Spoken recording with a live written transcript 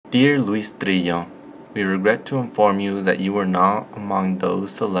Dear Luis Trillo, we regret to inform you that you were not among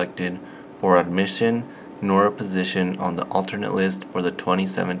those selected for admission nor a position on the alternate list for the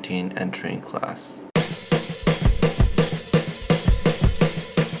 2017 entering class.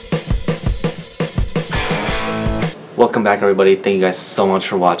 Welcome back everybody. Thank you guys so much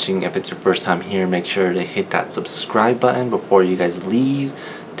for watching. If it's your first time here, make sure to hit that subscribe button before you guys leave.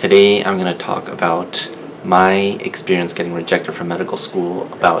 Today I'm going to talk about my experience getting rejected from medical school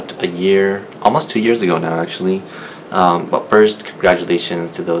about a year, almost 2 years ago now actually. But first, congratulations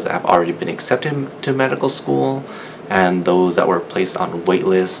to those that have already been accepted to medical school and those that were placed on wait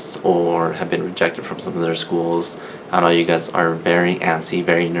lists or have been rejected from some of their schools. I know you guys are very antsy,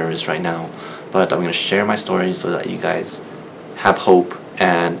 very nervous right now, but I'm going to share my story so that you guys have hope,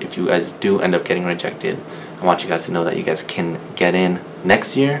 and if you guys do end up getting rejected, I want you guys to know that you guys can get in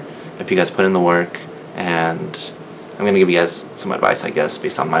next year if you guys put in the work. And I'm going to give you guys some advice, I guess,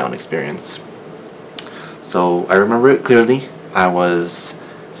 based on my own experience. So I remember it clearly. I was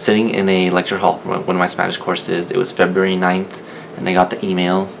sitting in a lecture hall for one of my Spanish courses. It was February 9th, and I got the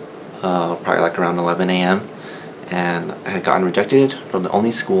email probably like around 11 a.m. and I had gotten rejected from the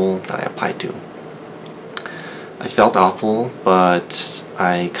only school that I applied to. I felt awful, but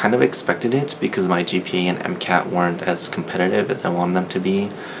I kind of expected it because my GPA and MCAT weren't as competitive as I wanted them to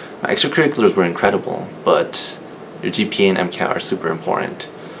be. My extracurriculars were incredible, but your GPA and MCAT are super important.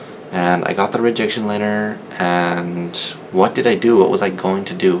 And I got the rejection letter, and what did I do? What was I going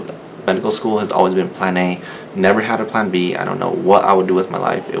to do? Medical school has always been plan A. Never had a plan B. I don't know what I would do with my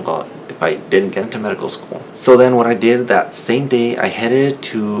life if I didn't get into medical school. So then what I did that same day, I headed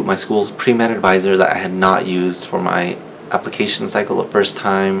to my school's pre-med advisor that I had not used for my application cycle the first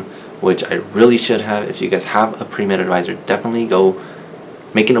time, which I really should have. If you guys have a pre-med advisor, definitely go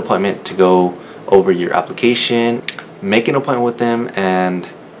make an appointment to go over your application. Make an appointment with them and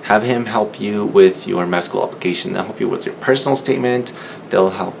have him help you with your med school application. They'll help you with your personal statement. They'll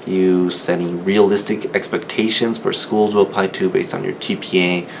help you setting realistic expectations for schools to apply to based on your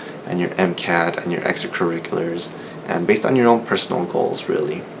GPA and your MCAT and your extracurriculars, and based on your own personal goals,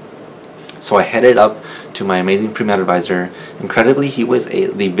 really. So I headed up to my amazing pre-med advisor. Incredibly, he was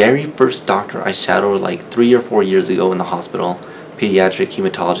the very first doctor I shadowed like 3 or 4 years ago in the hospital. Pediatric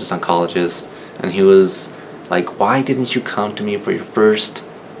hematologist, oncologist, and he was like, why didn't you come to me for your first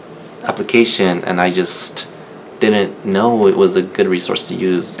application? And I just didn't know it was a good resource to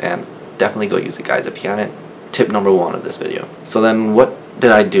use, and definitely go use it, guys, if you haven't. Tip number 1 of this video. So then what did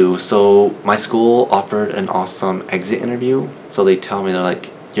I do? So my school offered an awesome exit interview. So they tell me, they're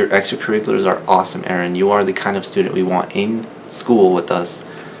like, your extracurriculars are awesome, Aaron. You are the kind of student we want in school with us,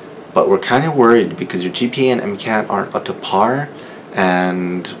 but we're kind of worried because your GPA and MCAT aren't up to par,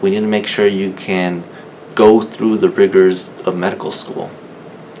 and we need to make sure you can go through the rigors of medical school.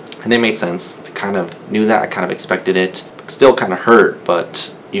 And it made sense. I kind of knew that. I kind of expected it. Still kind of hurt,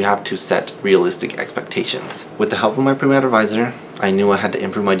 but you have to set realistic expectations. With the help of my pre-med advisor, I knew I had to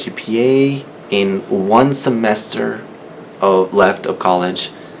improve my GPA. In 1 semester left of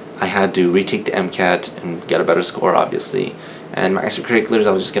college, I had to retake the MCAT and get a better score, obviously. And my extracurriculars,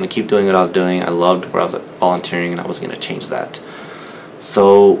 I was just going to keep doing what I was doing. I loved where I was volunteering, and I wasn't going to change that.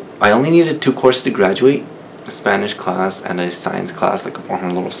 So I only needed 2 courses to graduate, a Spanish class and a science class, like a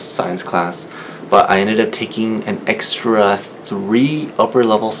 400 level science class. But I ended up taking an extra 3 upper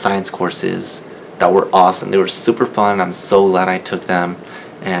level science courses that were awesome. They were super fun. I'm so glad I took them,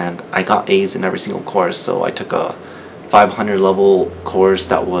 and I got A's in every single course. So I took a 500 level course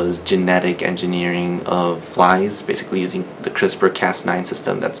that was genetic engineering of flies, basically using the CRISPR-Cas9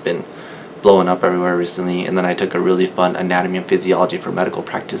 system that's been blowing up everywhere recently. And then I took a really fun anatomy and physiology for medical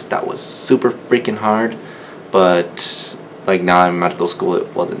practice that was super freaking hard, but like now in medical school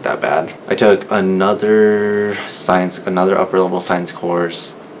it wasn't that bad. I took another upper level science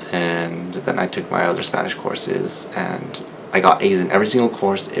course, and then I took my other Spanish courses, and I got A's in every single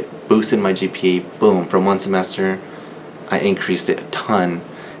course. It boosted my GPA, boom, from 1 semester. I increased it a ton.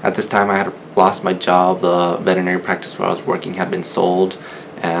 At this time I had lost my job. The veterinary practice where I was working had been sold,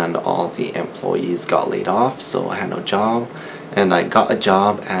 and all the employees got laid off, so I had no job. And I got a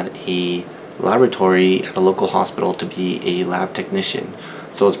job at a laboratory at a local hospital to be a lab technician.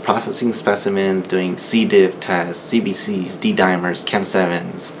 So I was processing specimens, doing C. diff tests, CBCs, D-dimers,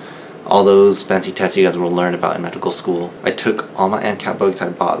 Chem7s, all those fancy tests you guys will learn about in medical school. I took all my MCAT books I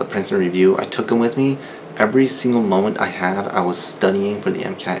bought, the Princeton Review, I took them with me. Every single moment I had, I was studying for the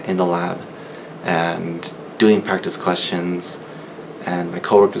MCAT in the lab and doing practice questions. And my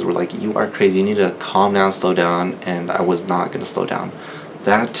coworkers were like, you are crazy, you need to calm down, slow down, and I was not going to slow down.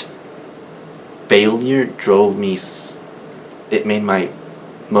 That failure drove me, it made my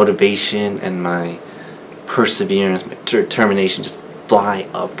motivation and my perseverance, my determination just fly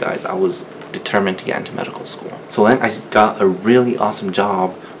up, guys. I was determined to get into medical school. So then I got a really awesome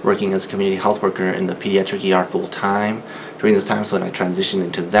job working as a community health worker in the pediatric ER full time during this time. So then I transitioned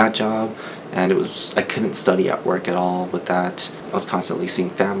into that job, and I couldn't study at work at all with that. I was constantly seeing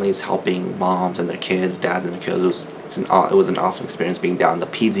families, helping moms and their kids, dads and their kids. It was an awesome experience being down in the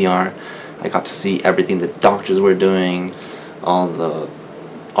peds ER. I got to see everything the doctors were doing, all the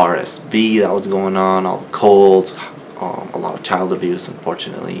RSV that was going on, all the colds, a lot of child abuse,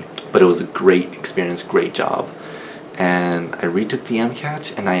 unfortunately. But it was a great experience, great job. And I retook the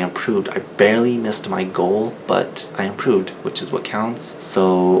MCAT and I improved. I barely missed my goal, but I improved, which is what counts.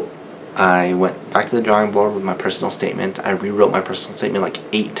 So I went back to the drawing board with my personal statement. I rewrote my personal statement like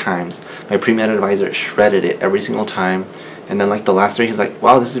 8 times. My pre-med advisor shredded it every single time. And then like the last 3, he's like,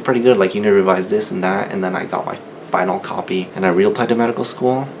 wow, this is pretty good. Like, you need to revise this and that. And then I got my final copy and I reapplied to medical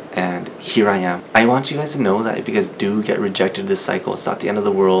school, and here I am. I want you guys to know that if you guys do get rejected this cycle, it's not the end of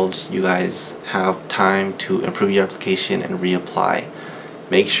the world. You guys have time to improve your application and reapply.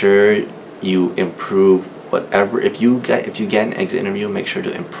 Make sure you improve whatever. If you get an exit interview, make sure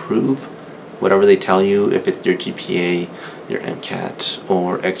to improve whatever they tell you. If it's your GPA, your MCAT,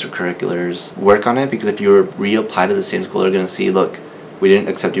 or extracurriculars, work on it, because if you reapply to the same school, they're gonna see, look, we didn't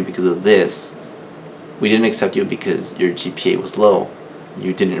accept you because of this. We didn't accept you because your GPA was low.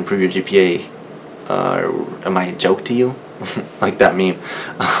 You didn't improve your GPA. Am I a joke to you? Like that meme.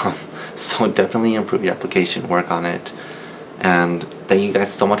 So definitely improve your application, work on it. And thank you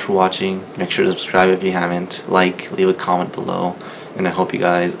guys so much for watching. Make sure to subscribe if you haven't. Like, leave a comment below. And I hope you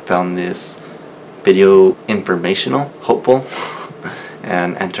guys found this video informational, hopeful,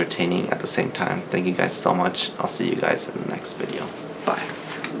 and entertaining at the same time. Thank you guys so much. I'll see you guys in the next video. Bye.